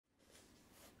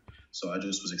So I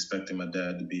just was expecting my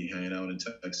dad to be hanging out in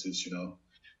Texas,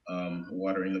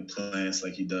 watering the plants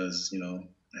like he does,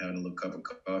 having a little cup of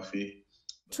coffee.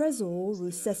 Paul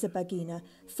Rusesabagina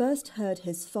first heard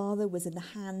his father was in the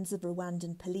hands of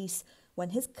Rwandan police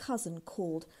when his cousin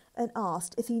called and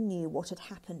asked if he knew what had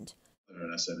happened.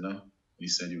 And I said no. He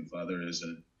said your father is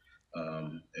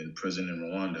in prison in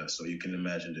Rwanda, so you can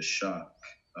imagine the shock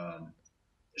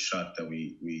that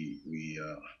we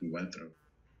went through.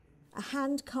 A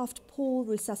handcuffed Paul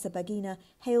Rusesabagina,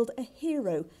 hailed a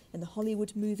hero in the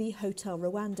Hollywood movie Hotel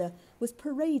Rwanda, was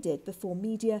paraded before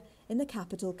media in the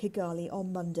capital Kigali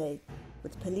on Monday,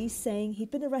 with police saying he'd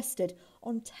been arrested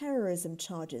on terrorism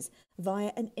charges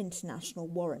via an international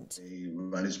warrant. The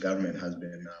Rwandan government has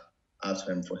been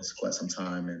after him for quite some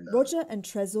time. Roger and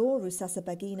Trésor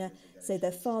Rusesabagina say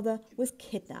their father was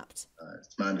kidnapped.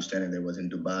 It's my understanding that it was in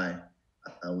Dubai.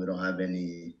 We don't have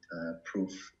any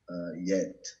proof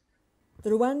yet. The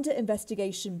Rwanda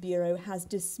Investigation Bureau has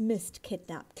dismissed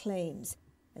kidnap claims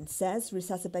and says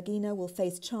Rusesabagina will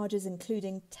face charges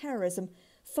including terrorism,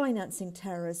 financing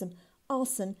terrorism,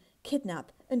 arson,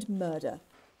 kidnap and murder.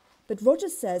 But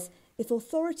Rogers says if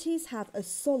authorities have a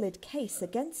solid case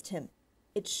against him,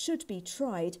 it should be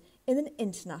tried in an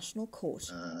international court.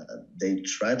 They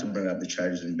tried to bring up the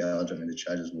charges in Belgium and the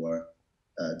charges were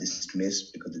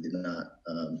dismissed because they did not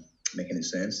make any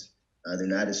sense. The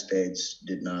United States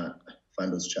did not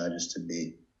find those charges to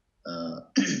be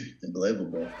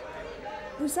believable.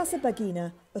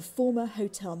 Rusesabagina, a former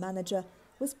hotel manager,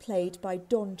 was played by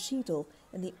Don Cheadle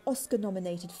in the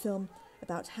Oscar-nominated film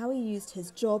about how he used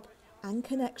his job and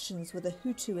connections with the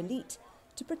Hutu elite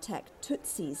to protect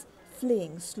Tutsis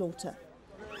fleeing slaughter.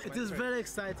 It is very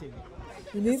exciting.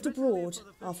 He moved abroad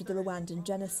after the Rwandan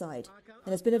genocide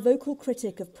and has been a vocal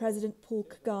critic of President Paul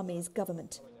Kagame's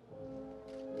government.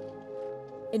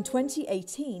 In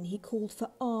 2018, he called for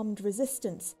armed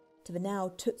resistance to the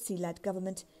now Tutsi-led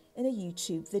government in a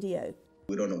YouTube video.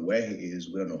 We don't know where he is,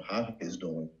 we don't know how he's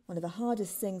doing. One of the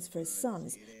hardest things for his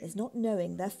sons is not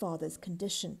knowing their father's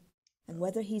condition and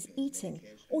whether he's eating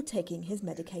or taking his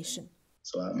medication.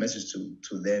 So our message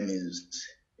to them is,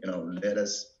 let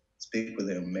us speak with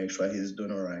him, make sure he's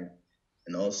doing all right,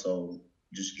 and also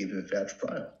just give him a fair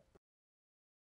trial.